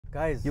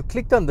Guys, you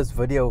clicked on this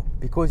video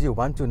because you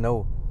want to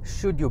know,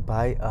 should you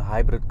buy a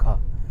hybrid car?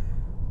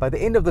 By the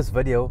end of this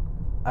video,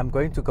 I'm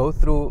going to go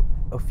through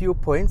a few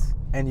points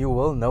and you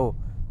will know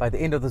by the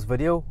end of this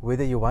video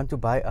whether you want to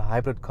buy a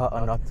hybrid car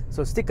or not.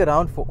 So stick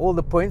around for all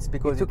the points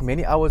because it took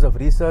many hours of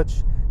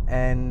research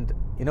and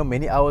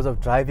many hours of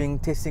driving,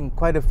 testing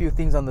quite a few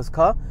things on this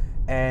car,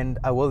 and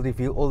I will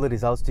reveal all the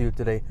results to you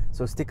today.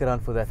 So stick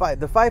around for that.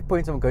 The 5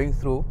 points I'm going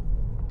through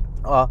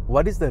are: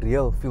 what is the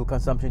real fuel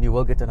consumption you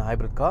will get in a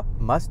hybrid car?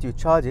 Must you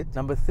charge it?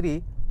 Number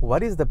 3,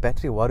 what is the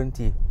battery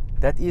warranty?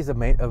 That is a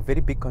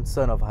very big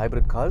concern of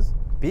hybrid cars.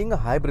 Being a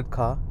hybrid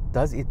car,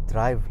 does it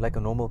drive like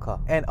a normal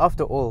car? And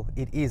after all,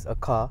 it is a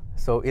car,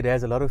 so it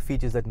has a lot of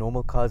features that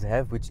normal cars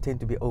have which tend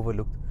to be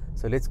overlooked.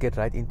 So let's get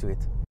right into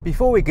it.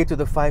 Before we get to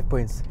the 5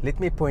 points, let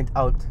me point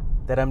out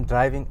that I'm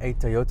driving a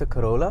Toyota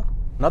Corolla,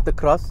 not the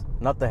Cross,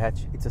 not the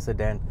hatch, it's a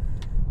sedan.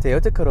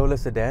 Toyota Corolla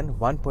sedan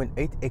 1.8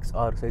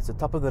 XR, so it's the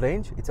top of the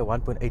range. It's a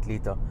 1.8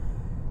 liter.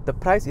 The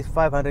price is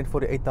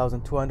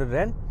 548,200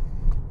 Rand,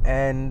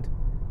 and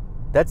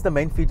that's the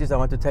main features I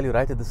want to tell you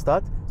right at the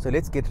start. So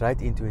let's get right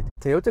into it.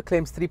 Toyota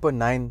claims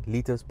 3.9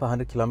 liters per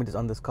 100 kilometers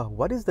on this car.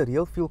 What is the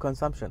real fuel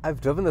consumption?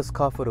 I've driven this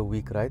car for a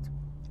week, right?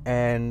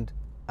 And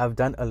I've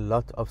done a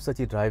lot of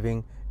city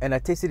driving and I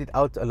tested it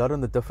out a lot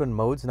on the different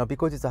modes. Now,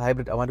 because it's a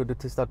hybrid, I wanted to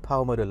test out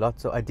power mode a lot.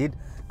 So I did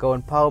go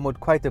on power mode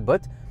quite a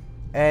bit,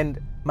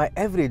 and my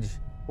average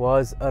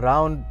was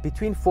around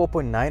between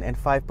 4.9 and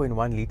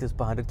 5.1 liters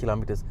per 100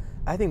 kilometers.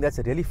 I think that's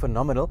really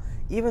phenomenal.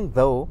 Even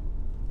though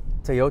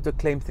Toyota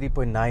claimed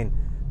 3.9,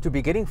 to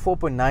be getting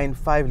 4.9,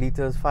 5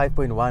 liters,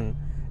 5.1,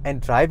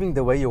 and driving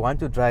the way you want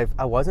to drive,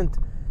 I wasn't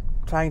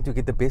trying to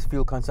get the best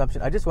fuel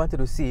consumption. I just wanted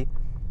to see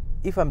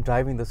if I'm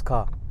driving this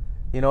car,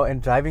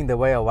 and driving the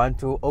way I want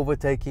to,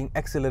 overtaking,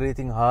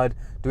 accelerating hard,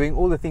 doing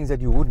all the things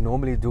that you would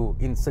normally do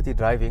in city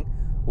driving.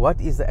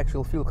 What is the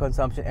actual fuel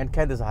consumption, and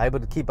can this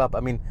hybrid keep up? I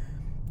mean,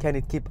 can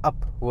it keep up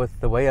with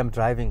the way I'm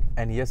driving?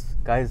 And yes,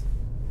 guys,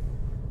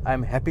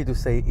 I'm happy to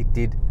say it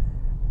did.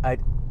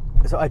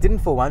 So I didn't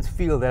for once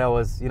feel that I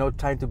was,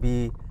 trying to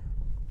be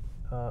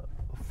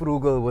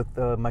frugal with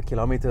my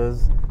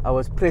kilometers. I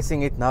was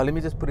pressing it. Now let me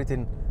just put it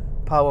in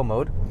power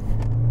mode,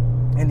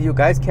 and you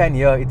guys can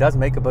hear it does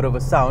make a bit of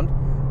a sound,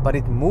 but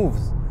it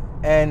moves.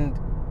 And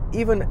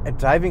even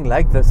driving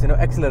like this,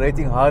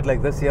 accelerating hard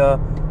like this here,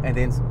 and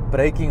then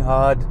braking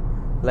hard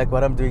like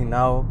what I'm doing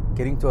now,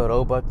 getting to a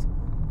robot,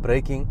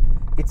 braking,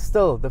 it's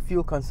still, the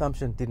fuel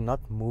consumption did not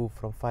move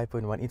from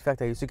 5.1. In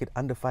fact, I used to get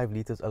under 5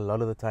 liters a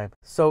lot of the time.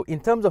 So in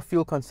terms of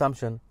fuel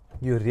consumption,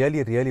 you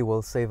really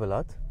will save a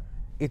lot.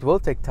 It will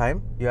take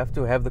time. You have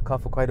to have the car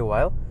for quite a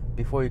while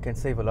before you can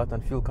save a lot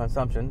on fuel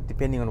consumption,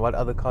 depending on what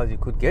other cars you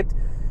could get.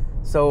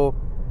 So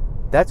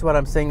that's what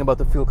I'm saying about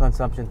the fuel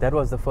consumption. That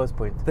was the first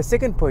point. The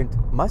second point,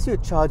 must you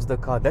charge the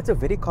car? That's a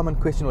very common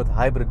question with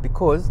hybrid,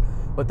 because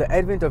with the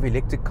advent of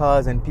electric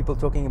cars and people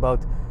talking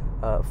about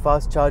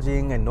fast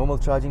charging and normal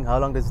charging, how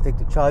long does it take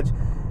to charge?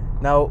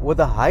 Now, with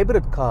a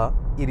hybrid car,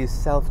 it is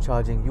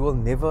self-charging. You will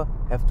never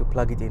have to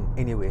plug it in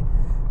anywhere.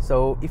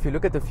 So if you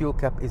look at the fuel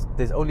cap,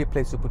 there's only a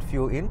place to put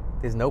fuel in.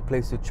 There's no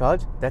place to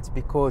charge. That's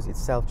because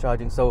it's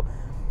self-charging. So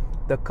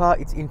the car,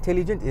 it's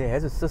intelligent. It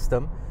has a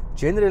system.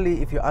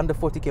 Generally, if you're under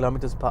 40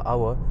 kilometers per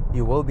hour,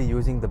 you will be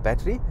using the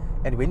battery,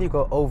 and when you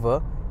go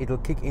over, it'll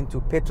kick into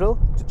petrol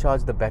to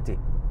charge the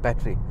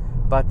battery.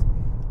 But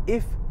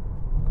if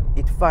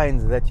it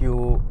finds that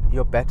your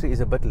battery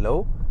is a bit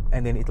low,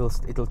 and then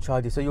it'll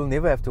charge you, so you'll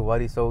never have to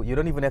worry. So you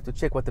don't even have to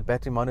check what the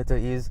battery monitor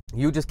is.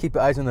 You just keep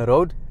your eyes on the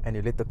road and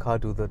you let the car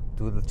do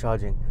the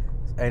charging.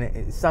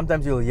 And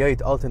sometimes you'll hear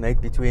it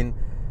alternate between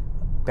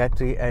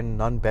battery and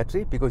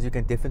non-battery, because you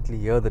can definitely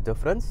hear the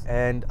difference,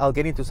 and I'll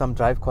get into some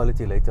drive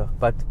quality later.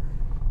 But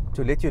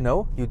to let you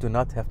know, you do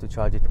not have to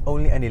charge it.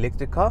 Only an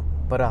electric car,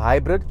 but a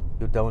hybrid,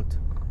 you don't.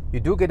 You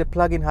do get a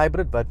plug-in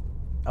hybrid, but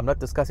I'm not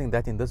discussing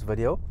that in this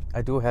video.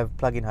 I do have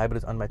plug-in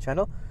hybrids on my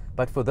channel,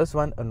 but for this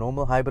one, a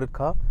normal hybrid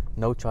car,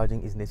 no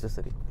charging is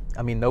necessary.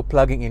 I mean, no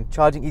plugging in.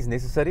 Charging is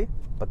necessary,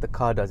 but the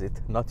car does it,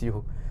 not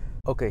you.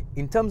 Okay,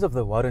 in terms of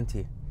the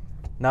warranty,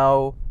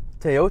 now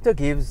Toyota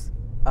gives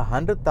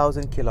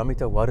 100,000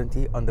 kilometer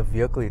warranty on the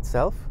vehicle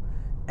itself,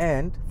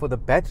 and for the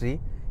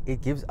battery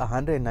it gives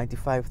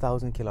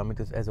 195,000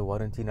 kilometers as a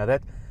warranty. Now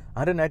that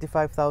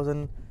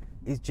 195,000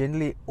 is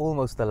generally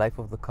almost the life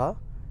of the car,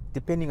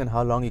 depending on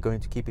how long you're going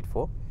to keep it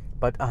for,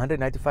 but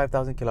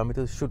 195,000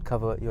 kilometers should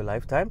cover your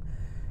lifetime.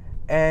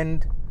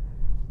 And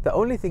the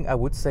only thing I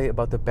would say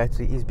about the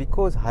battery is,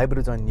 because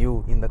hybrids are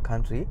new in the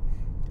country,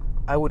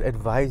 I would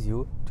advise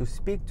you to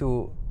speak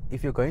to,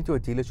 if you're going to a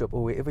dealership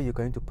or wherever you're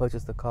going to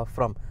purchase the car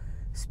from,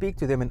 speak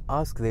to them and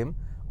ask them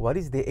what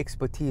is their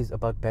expertise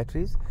about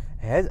batteries.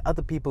 Has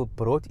other people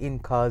brought in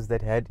cars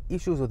that had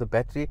issues with the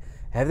battery?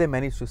 Have they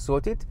managed to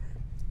sort it?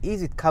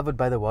 Is it covered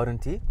by the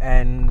warranty?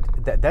 And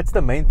that's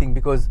the main thing,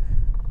 because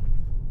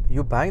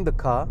you're buying the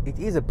car, it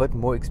is a bit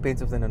more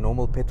expensive than a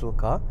normal petrol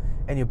car,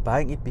 and you're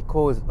buying it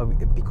because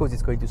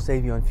it's going to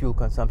save you on fuel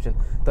consumption.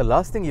 The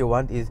last thing you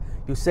want is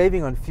you're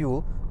saving on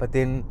fuel, but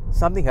then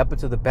something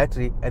happens to the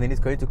battery and then it's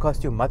going to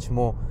cost you much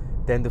more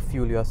than the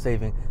fuel you are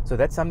saving. So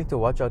that's something to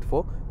watch out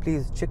for.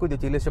 Please check with your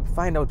dealership,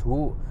 find out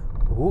who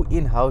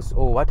in-house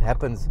or what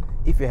happens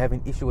if you have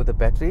an issue with the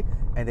battery,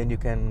 and then you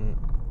can,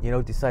 you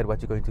know, decide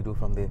what you're going to do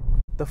from there.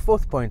 The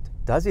fourth point,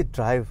 does it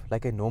drive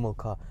like a normal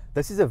car?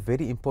 This is a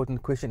very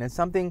important question and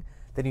something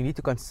that you need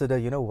to consider.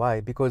 You know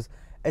why? Because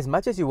as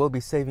much as you will be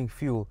saving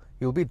fuel,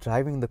 you'll be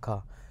driving the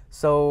car.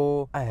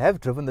 So I have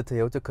driven the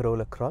Toyota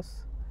Corolla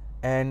Cross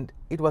and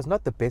it was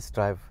not the best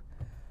drive.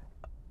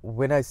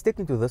 When I stepped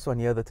into this one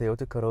here, the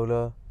Toyota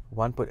Corolla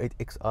 1.8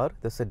 XR,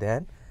 the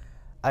sedan,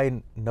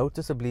 I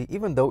noticeably,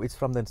 even though it's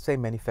from the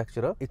same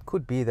manufacturer, it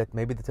could be that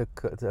maybe the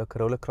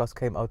Corolla Cross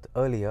came out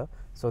earlier,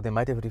 so they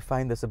might have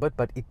refined this a bit,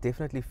 but it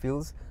definitely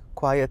feels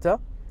quieter.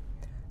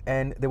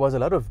 And there was a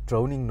lot of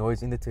droning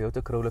noise in the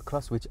Toyota Corolla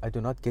Cross, which I do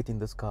not get in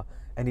this car.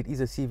 And it is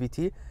a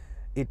CVT.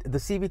 The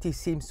CVT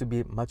seems to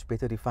be much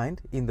better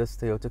refined in this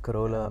Toyota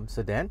Corolla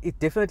sedan. It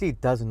definitely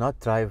does not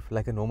drive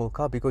like a normal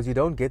car because you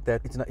don't get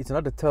that. It's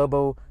not a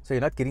turbo, so you're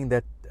not getting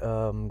that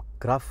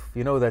gruff,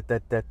 you know,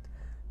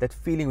 that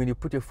feeling when you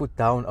put your foot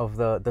down of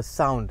the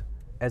sound,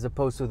 as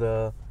opposed to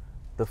the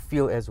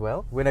feel as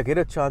well. When I get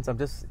a chance, I'm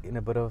just in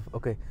a bit of,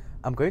 okay,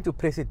 I'm going to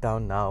press it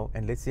down now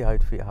and let's see how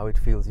it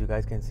feels. You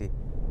guys can see.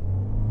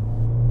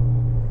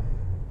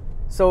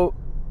 So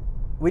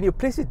when you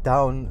press it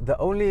down, the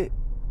only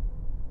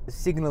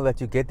signal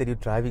that you get that you're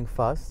driving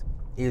fast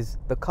is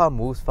the car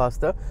moves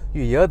faster.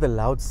 You hear the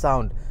loud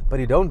sound, but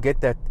you don't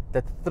get that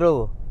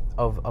thrill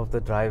of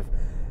the drive.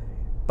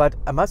 But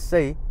I must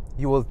say,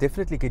 you will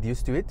definitely get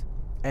used to it.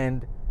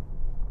 And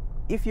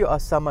if you are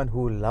someone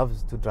who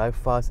loves to drive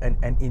fast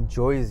and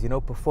enjoys, you know,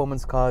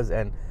 performance cars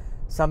and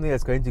something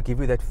that's going to give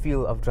you that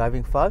feel of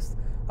driving fast,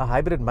 a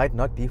hybrid might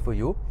not be for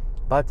you.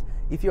 But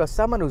if you are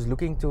someone who's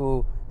looking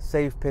to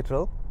save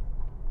petrol,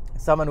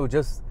 someone who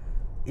just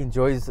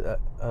enjoys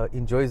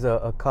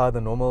a car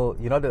the normal,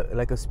 you know,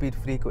 like a speed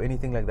freak or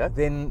anything like that,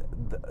 then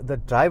the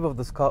drive of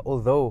this car,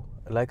 although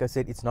like I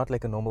said, it's not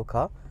like a normal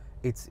car,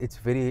 it's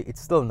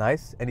still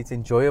nice and it's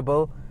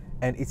enjoyable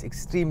and it's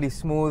extremely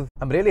smooth.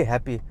 I'm really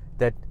happy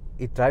that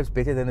it drives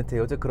better than a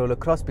Toyota Corolla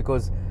Cross,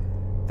 because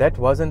that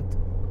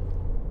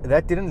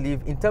didn't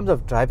leave, in terms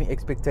of driving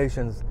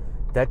expectations,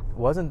 that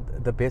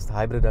wasn't the best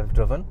hybrid I've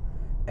driven,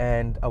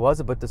 and I was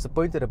a bit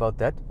disappointed about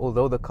that.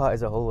 Although the car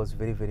as a whole was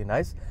very, very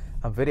nice,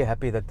 I'm very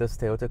happy that this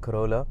Toyota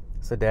Corolla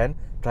sedan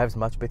drives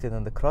much better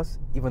than the Cross,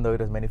 even though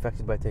it was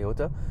manufactured by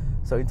Toyota.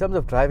 So in terms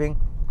of driving,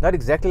 not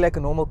exactly like a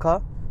normal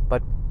car,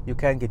 but you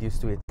can get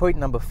used to it. Point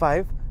number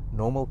 5,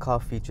 normal car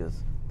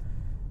features.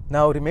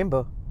 Now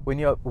remember,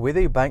 whether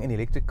you're buying an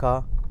electric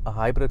car, a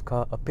hybrid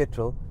car, a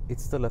petrol,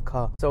 it's still a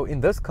car. So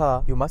in this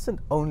car, you mustn't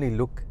only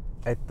look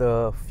at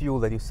the fuel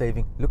that you're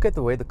saving. Look at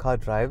the way the car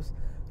drives,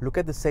 look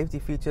at the safety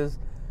features,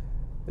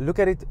 look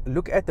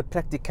at the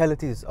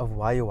practicalities of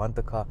why you want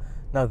the car.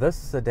 Now this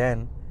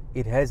sedan,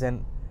 it has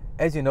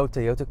as you know,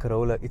 Toyota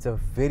Corolla, it's a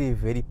very,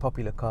 very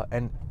popular car,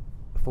 and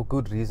for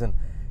good reason.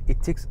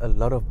 It ticks a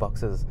lot of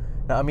boxes.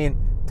 Now, I mean,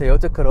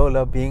 Toyota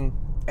Corolla being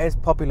as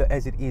popular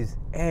as it is,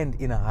 and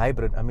in a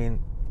hybrid, I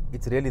mean,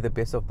 it's really the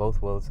best of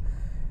both worlds.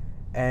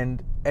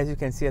 And as you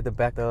can see at the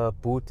back, the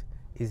boot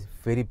is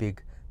very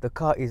big. The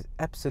car is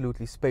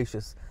absolutely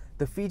spacious.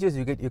 The features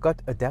you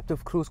got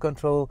adaptive cruise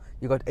control,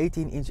 you got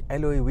 18-inch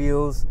alloy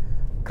wheels,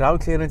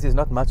 ground clearance is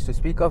not much to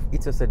speak of.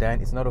 It's a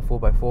sedan, it's not a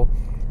 4x4.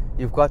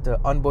 You've got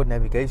onboard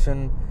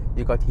navigation,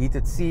 you got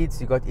heated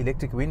seats, you got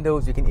electric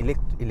windows, you can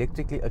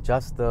electrically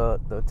adjust the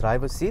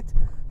driver's seat,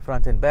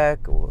 front and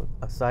back, or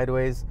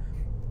sideways.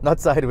 Not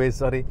sideways,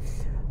 sorry.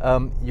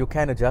 You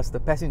can adjust the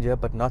passenger,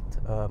 but not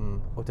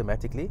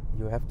automatically.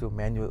 You have to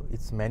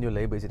it's manual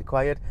labor is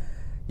required.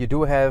 You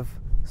do have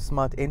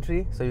smart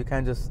entry, so you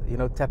can just, you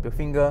know, tap your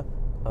finger,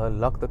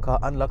 lock the car,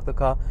 unlock the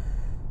car.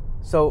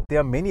 So there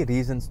are many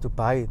reasons to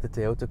buy the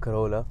Toyota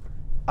Corolla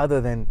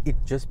other than it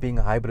just being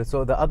a hybrid.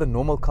 So the other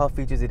normal car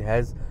features it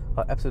has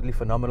are absolutely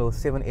phenomenal.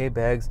 7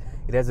 airbags,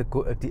 it has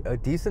a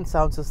decent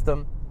sound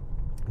system,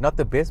 not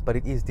the best, but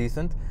it is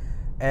decent.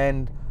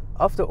 And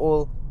after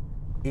all,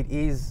 it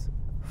is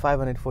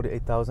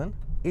 548,000.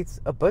 It's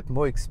a bit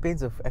more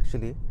expensive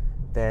actually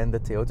than the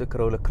Toyota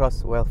Corolla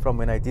Cross. Well, from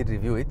when I did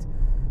review it,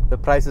 the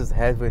prices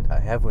have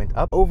went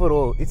up.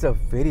 Overall, it's a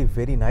very,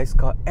 very nice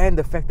car, and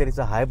the fact that it's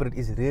a hybrid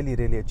is really,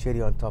 really a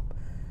cherry on top.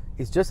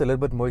 It's just a little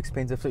bit more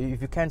expensive. So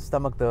if you can't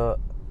stomach the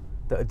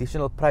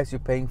additional price you're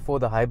paying for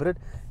the hybrid,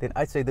 then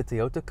I'd say the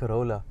Toyota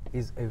Corolla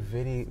is a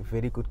very,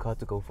 very good car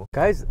to go for.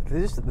 Guys,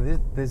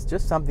 there's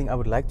just something I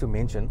would like to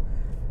mention.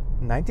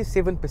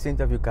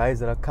 97% of you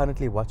guys that are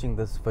currently watching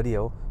this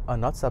video are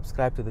not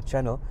subscribed to the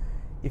channel.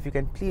 If you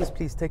can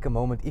please take a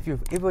moment, if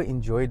you've ever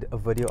enjoyed a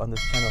video on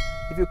this channel,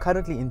 if you're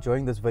currently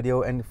enjoying this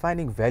video and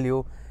finding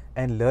value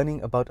and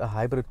learning about a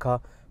hybrid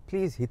car,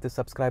 please hit the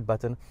subscribe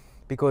button,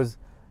 because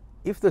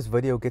if this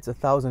video gets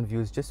 1,000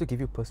 views, just to give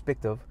you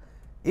perspective,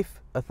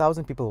 if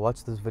 1,000 people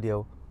watch this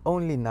video,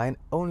 only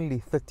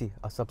 30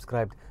 are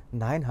subscribed.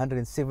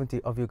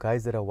 970 of you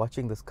guys that are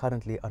watching this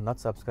currently are not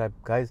subscribed.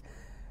 Guys,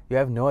 you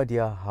have no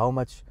idea how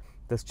much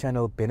this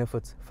channel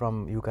benefits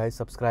from you guys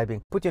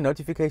subscribing. Put your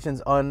notifications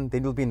on,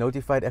 then you'll be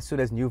notified as soon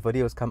as new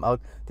videos come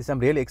out. There's some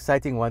really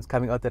exciting ones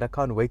coming out that I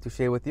can't wait to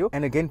share with you.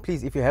 And again,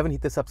 please, if you haven't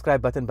hit the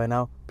subscribe button by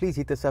now, please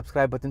hit the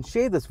subscribe button.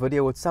 Share this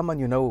video with someone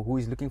you know who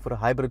is looking for a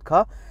hybrid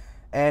car.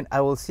 And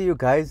I will see you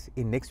guys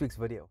in next week's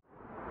video.